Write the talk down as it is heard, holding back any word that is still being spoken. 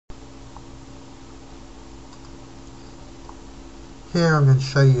Here I'm going to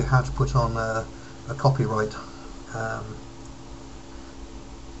show you how to put on a copyright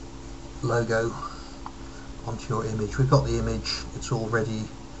logo onto your image. We've got the image, it's all ready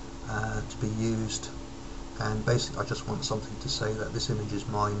to be used, and basically I just want something to say that this image is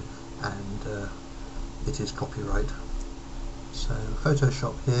mine and it is copyright. So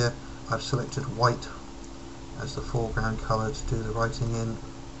Photoshop, here I've selected white as the foreground colour to do the writing in,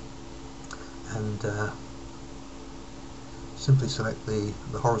 and simply select the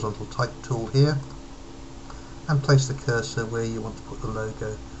horizontal type tool here and place the cursor where you want to put the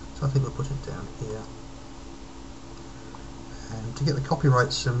logo. So I think we'll put it down here. And to get the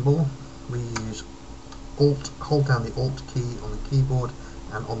copyright symbol, we use hold down the Alt key on the keyboard,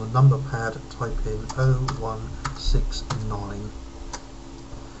 and on the number pad type in 0169,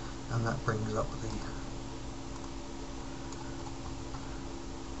 and that brings up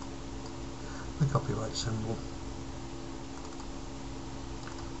the copyright symbol.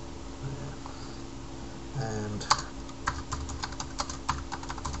 There. And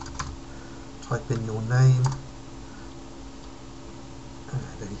type in your name and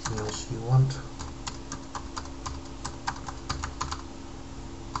anything else you want.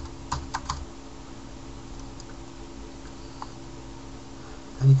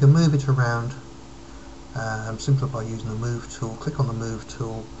 And you can move it around simply by using the move tool. Click on the move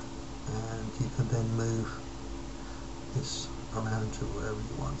tool and you can then move this around to wherever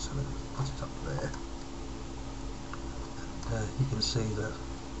you want. So let's put it up there. And you can see that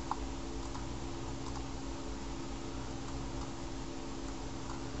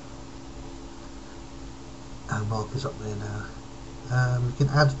our mark is up there now. You can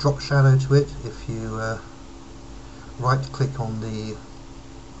add drop shadow to it if you right click on the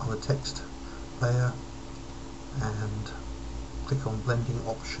text layer and click on blending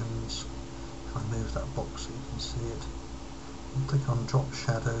options. If I move that box so you can see it, and click on drop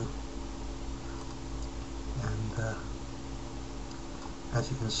shadow, and as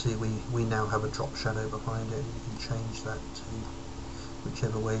you can see we now have a drop shadow behind it. You can change that to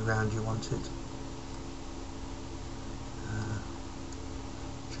whichever way round you want it.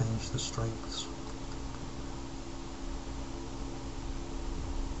 Change the strengths.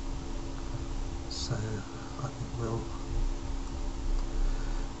 So I think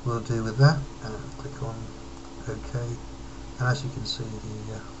we'll do with that, and click on OK, and as you can see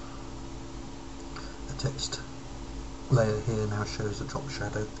the text layer here now shows the drop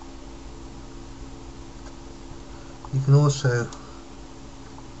shadow. You can also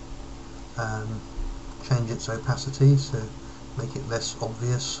change its opacity, so make it less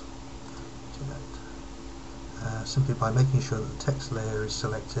obvious. Do that simply by making sure that the text layer is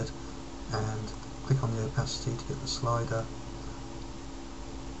selected and click on the opacity to get the slider,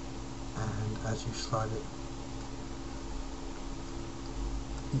 and as you slide it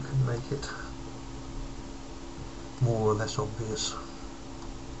you can make it more or less obvious.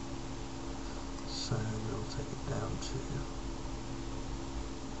 So we'll take it down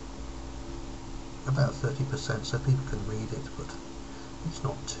to about 30% so people can read it, but it's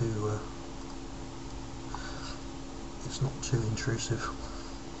not too intrusive.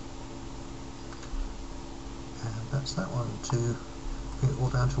 And that's that one. To bring it all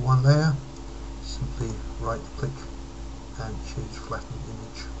down to one layer, simply right click and choose flatten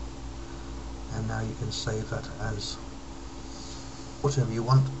image, and now you can save that as whatever you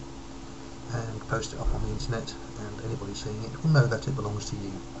want and post it up on the internet, and anybody seeing it will know that it belongs to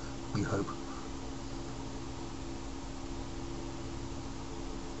you, we hope.